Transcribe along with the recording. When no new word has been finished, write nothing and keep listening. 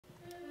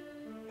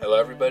Hello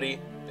everybody,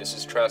 this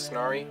is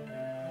Trasnari.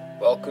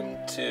 Welcome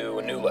to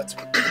a new Let's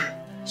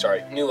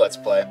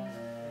Play.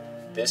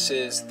 This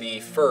is the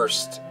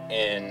first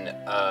in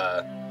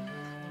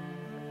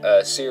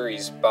a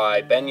series by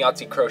Ben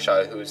Yahtzee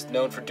Croshaw, who is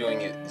known for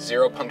doing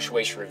zero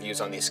punctuation reviews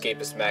on The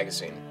Escapist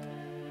magazine.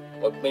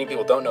 What many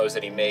people don't know is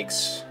that he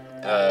makes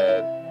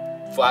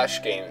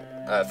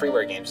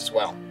freeware games as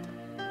well.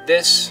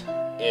 This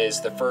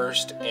is the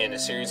first in a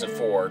series of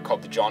 4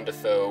 called the John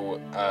Defoe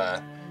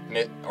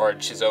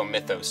Chizo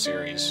Mythos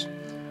series.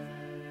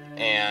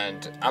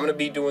 And I'm going to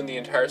be doing the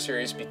entire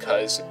series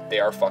because they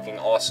are fucking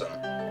awesome.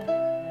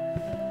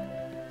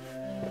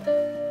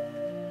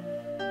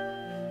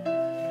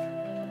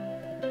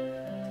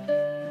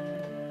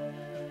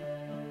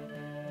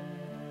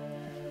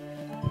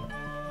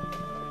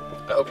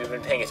 I hope you've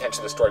been paying attention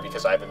to the story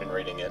because I haven't been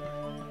reading it.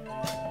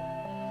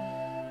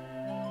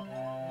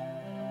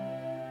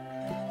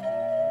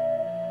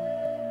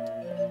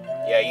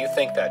 Yeah, you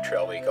think that,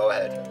 Trilby. Go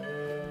ahead.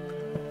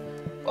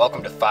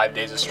 Welcome to 5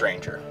 Days a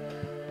Stranger.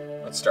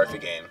 Let's start the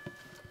game.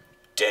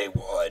 Day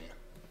 1.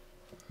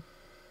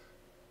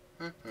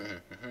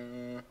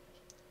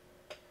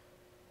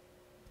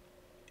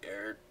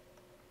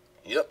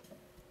 Yep.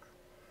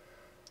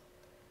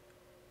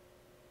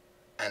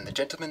 And the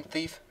gentleman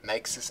thief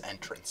makes his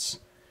entrance.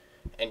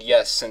 And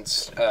yes,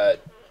 since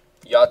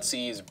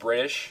Yahtzee is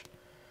British,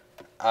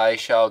 I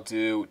shall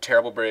do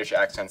terrible British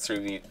accents through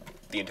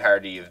the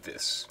entirety of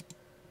this.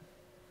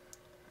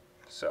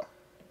 So,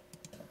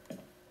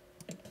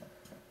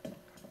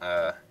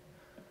 let's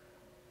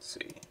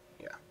see,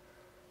 yeah.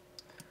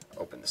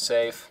 Open the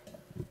safe.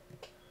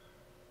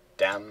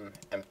 Damn,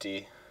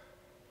 empty.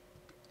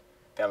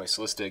 Family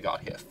solicitor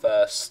got here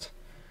first.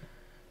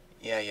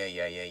 Yeah.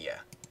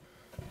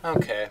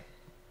 Okay.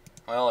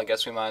 Well, I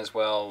guess we might as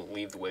well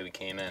leave the way we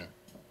came in.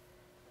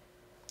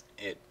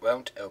 It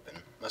won't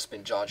open. Must have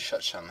been jarred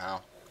shut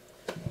somehow.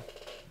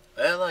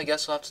 Well, I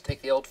guess I'll have to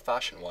take the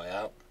old-fashioned way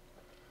out.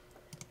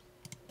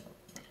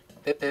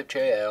 Pip pip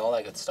cheerio, all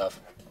that good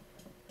stuff.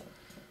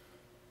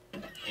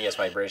 Yes,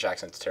 my British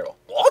accent's terrible.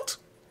 What?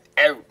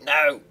 Oh,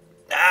 no!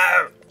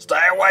 No!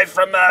 Stay away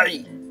from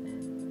me!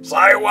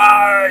 Stay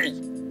away!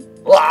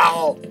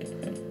 Wow!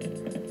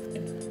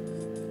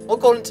 What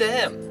got into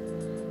him?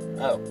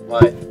 Oh,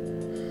 why?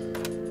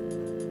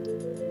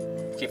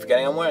 Keep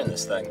forgetting I'm wearing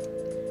this thing.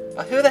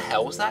 But who the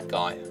hell was that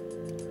guy?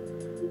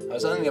 I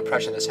was under the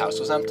impression this house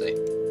was empty.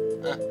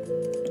 Huh.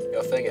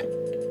 Go figure.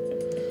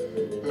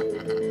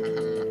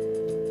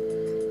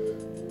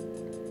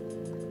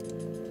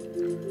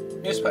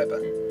 Newspaper.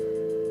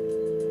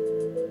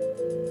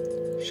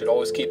 Should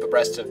always keep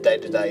abreast of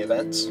day-to-day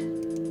events.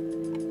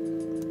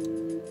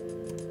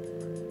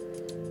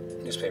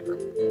 Newspaper.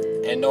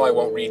 And no, I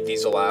won't read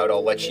these aloud.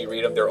 I'll let you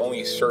read them. There are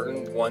only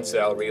certain ones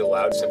that I'll read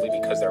aloud simply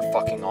because they're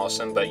fucking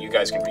awesome, but you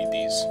guys can read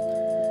these.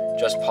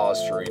 Just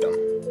pause to read them.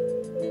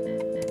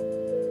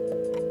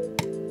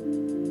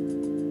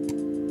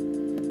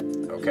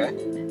 Okay.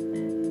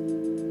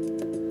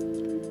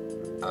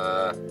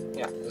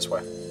 Yeah, this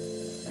way.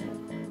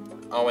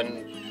 Oh,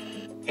 and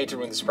hate to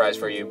ruin the surprise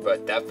for you,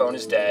 but that phone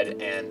is dead,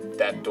 and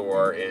that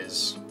door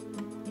is,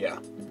 yeah,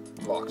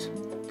 locked.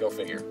 Go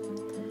figure.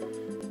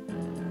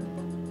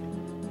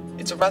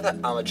 It's a rather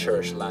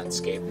amateurish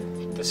landscape.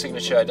 The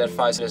signature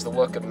identifies it as the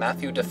work of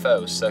Matthew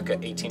Defoe, circa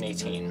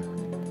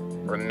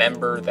 1818.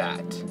 Remember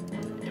that.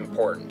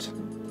 Important.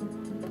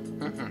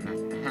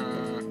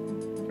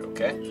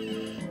 Okay.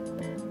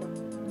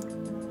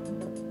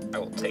 I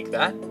will take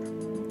that.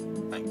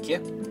 Thank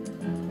you.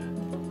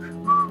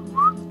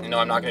 No,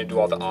 I'm not going to do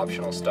all the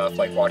optional stuff,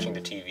 like watching the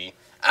TV.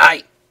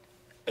 Aye!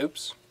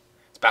 Oops.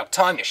 It's about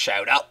time you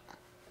showed up.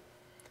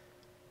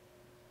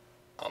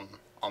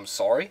 I'm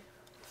sorry?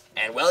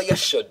 And well, you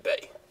should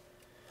be.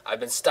 I've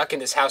been stuck in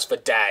this house for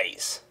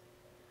days.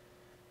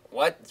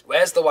 What?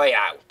 Where's the way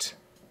out?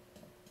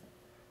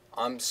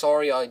 I'm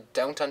sorry, I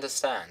don't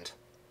understand.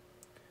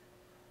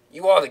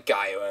 You are the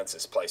guy who owns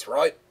this place,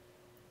 right?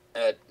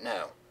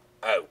 No.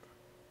 Oh.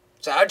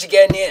 So how'd you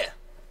get in here?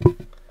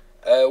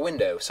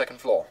 Window, 2nd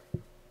floor.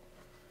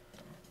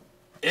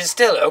 Is it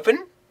still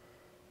open?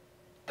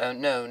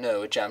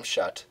 No, it jammed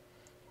shut.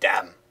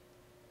 Damn.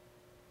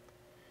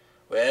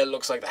 Well,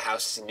 looks like the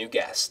house is a new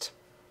guest.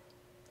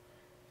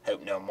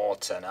 Hope no more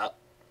turn up.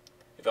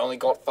 We've only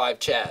got 5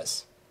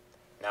 chairs.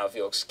 Now, if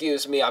you'll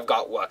excuse me, I've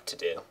got work to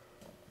do.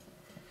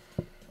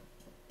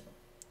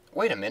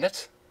 Wait a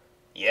minute.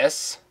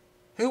 Yes?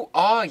 Who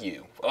are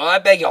you? Oh, I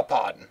beg your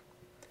pardon.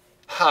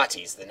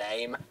 Harty's the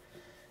name.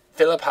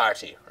 Philip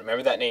Harty.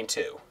 Remember that name,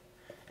 too.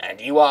 And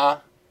you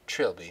are?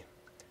 Trilby.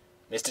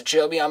 Mr.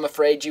 Trilby, I'm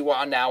afraid you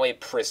are now a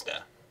prisoner.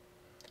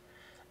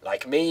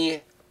 Like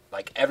me,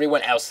 like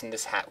everyone else in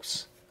this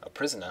house. A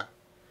prisoner?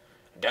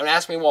 Don't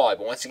ask me why,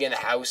 but once you get in the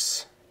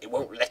house, it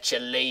won't let you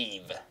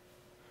leave.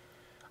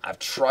 I've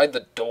tried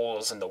the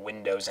doors and the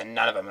windows, and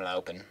none of them will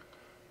open.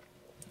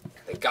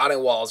 The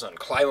garden walls are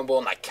unclimbable,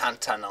 and I can't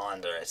tunnel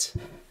under it.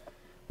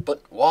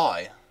 But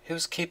why?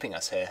 Who's keeping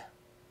us here?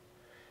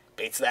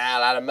 Beats the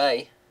hell out of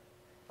me.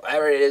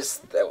 Whatever it is,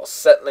 they will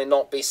certainly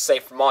not be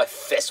safe from my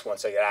fist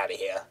once I get out of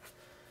here.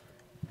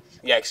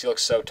 Yeah, 'cause you look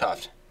so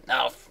tough.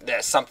 Now, if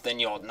there's something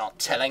you're not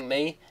telling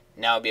me,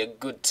 now would be a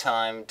good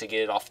time to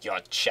get it off your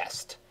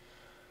chest.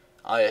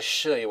 I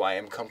assure you I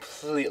am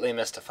completely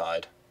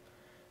mystified.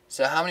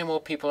 So how many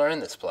more people are in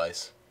this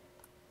place?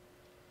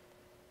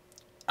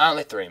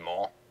 Only 3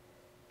 more.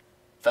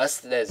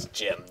 First there's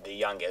Jim, the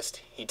youngest.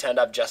 He turned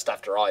up just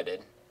after I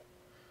did.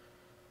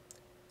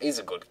 He's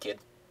a good kid.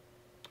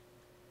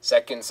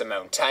 Second,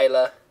 Simone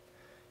Taylor.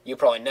 You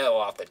probably know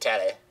her off the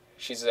telly.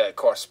 She's a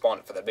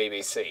correspondent for the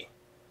BBC.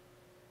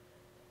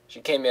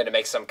 She came here to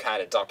make some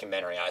kind of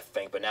documentary, I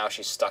think, but now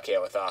she's stuck here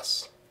with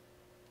us.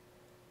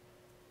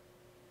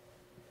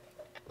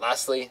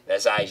 Lastly,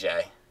 there's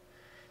AJ.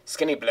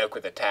 Skinny bloke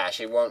with a tash.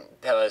 He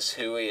won't tell us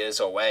who he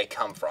is or where he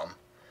come from.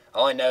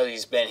 All I know is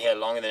he's been here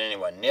longer than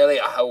anyone, nearly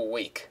a whole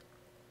week.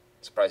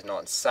 Surprised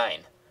not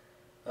insane.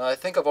 I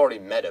think I've already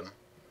met him.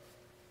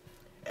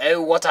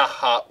 Oh, what a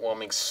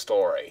heartwarming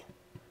story.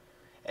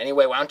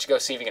 Anyway, why don't you go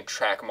see if you can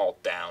track them all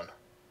down.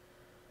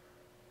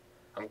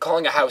 I'm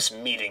calling a house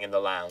meeting in the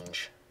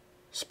lounge.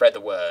 Spread the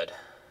word.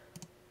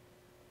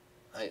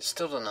 I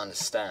still don't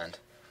understand.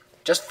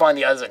 Just find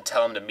the others and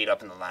tell them to meet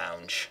up in the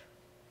lounge.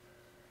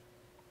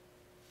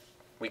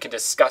 We can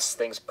discuss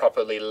things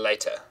properly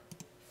later.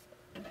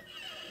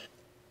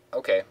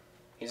 Okay,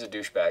 he's a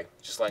douchebag.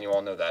 Just letting you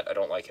all know that. I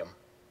don't like him.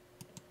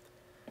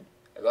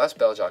 A glass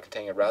bell jar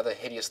containing a rather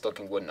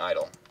hideous-looking wooden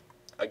idol.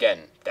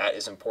 Again, that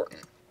is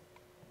important.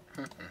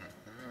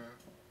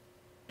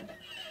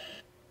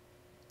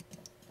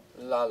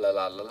 La la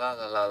la la la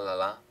la la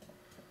la.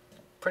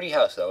 Pretty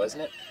house, though,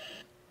 isn't it?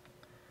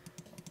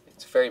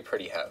 It's a very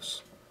pretty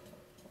house.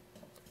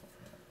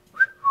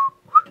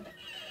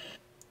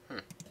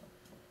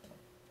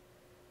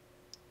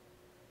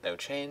 No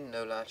chain,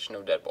 no latch,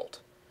 no deadbolt.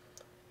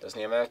 Doesn't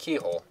even have a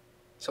keyhole.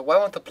 So why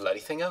won't the bloody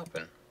thing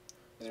open?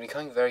 It's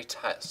becoming very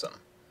tiresome.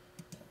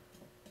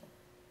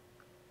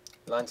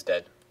 Line's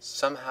dead.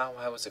 Somehow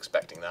I was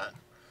expecting that.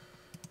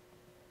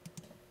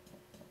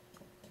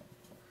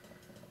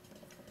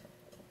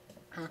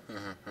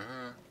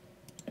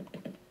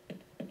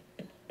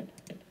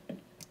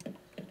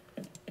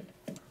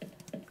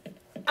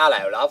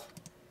 Hello, love.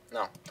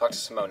 No, talk to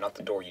Simone, not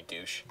the door, you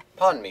douche.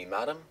 Pardon me,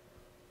 madam.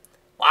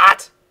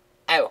 What?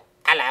 Oh,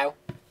 hello.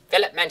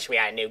 Philip mentioned we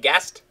had a new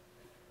guest.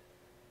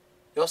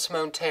 You're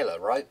Simone Taylor,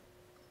 right?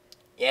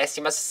 Yes,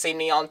 you must have seen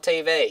me on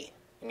TV.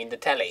 You mean the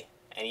telly.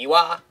 And you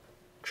are?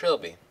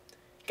 Trilby.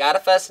 Got a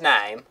first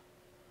name?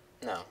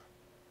 No.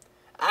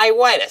 Hey,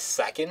 wait a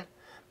second.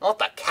 Not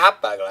the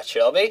cat burglar,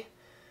 Trilby.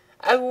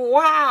 Oh,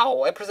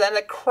 wow. I presented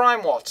a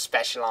Crime Watch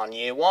special on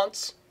you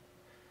once.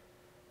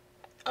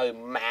 Oh,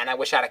 man, I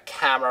wish I had a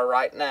camera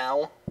right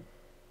now.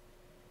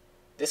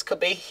 This could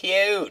be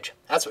huge.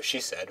 That's what she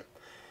said.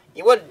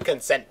 You wouldn't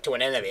consent to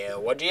an interview,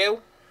 would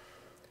you?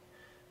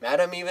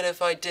 Madam, even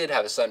if I did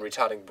have a sudden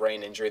retarding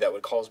brain injury that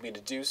would cause me to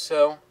do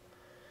so,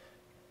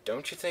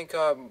 don't you think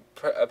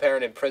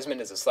apparent imprisonment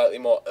is a slightly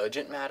more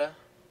urgent matter?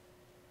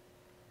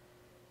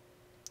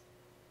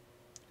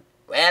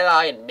 Well,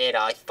 I admit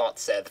I thought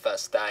so the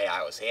first day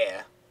I was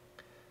here.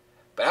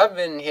 But I've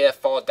been here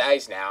 4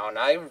 days now, and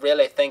I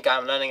really think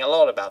I'm learning a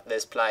lot about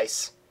this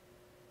place.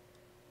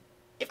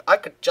 If I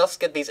could just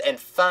get these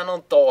infernal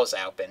doors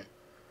open.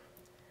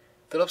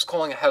 Philip's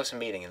calling a house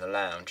meeting in the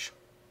lounge.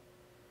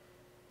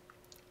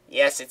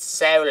 Yes, it's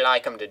so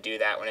like him to do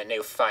that when a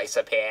new face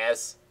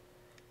appears.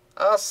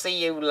 I'll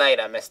see you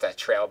later, Mr.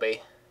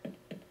 Trilby.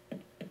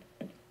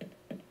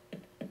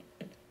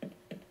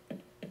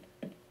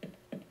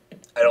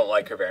 I don't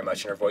like her very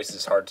much, and her voice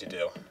is hard to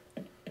do.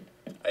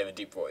 I have a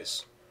deep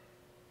voice.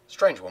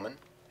 Strange woman.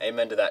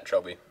 Amen to that,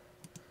 Trilby.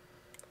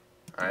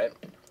 Alright.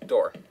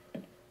 Door.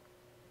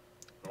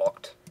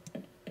 Locked.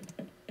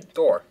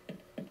 Door.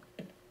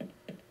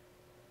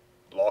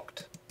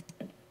 Locked.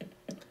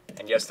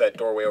 And yes, that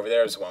doorway over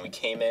there is the one we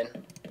came in.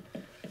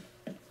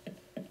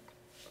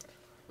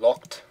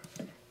 Locked.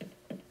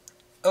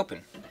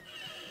 Open.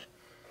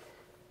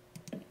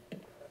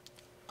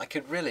 I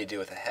could really do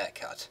with a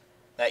haircut.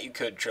 That you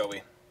could,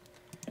 Trilby.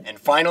 And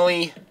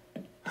finally...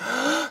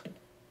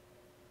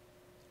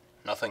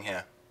 Nothing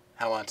here.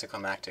 How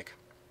anticlimactic.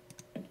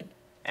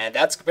 And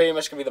that's pretty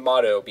much going to be the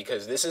motto,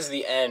 because this is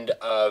the end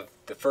of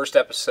the first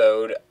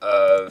episode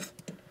of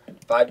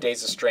 5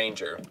 Days a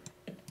Stranger.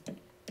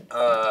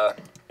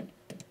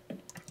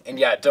 And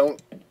yeah,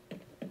 don't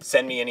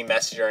send me any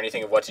message or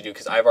anything of what to do,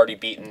 because I've already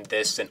beaten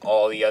this and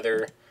all the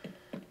other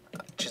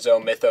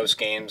Chizo Mythos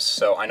games,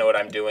 so I know what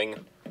I'm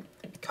doing,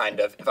 kind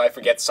of. If I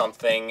forget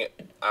something,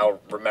 I'll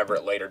remember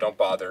it later. Don't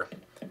bother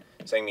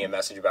sending me a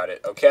message about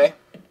it, okay?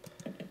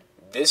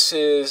 This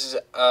is,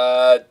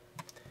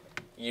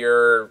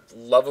 your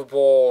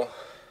lovable,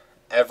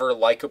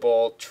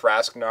 ever-likable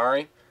Trask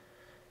Nari,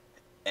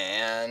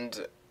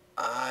 and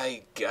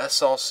I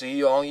guess I'll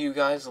see all you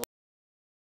guys later.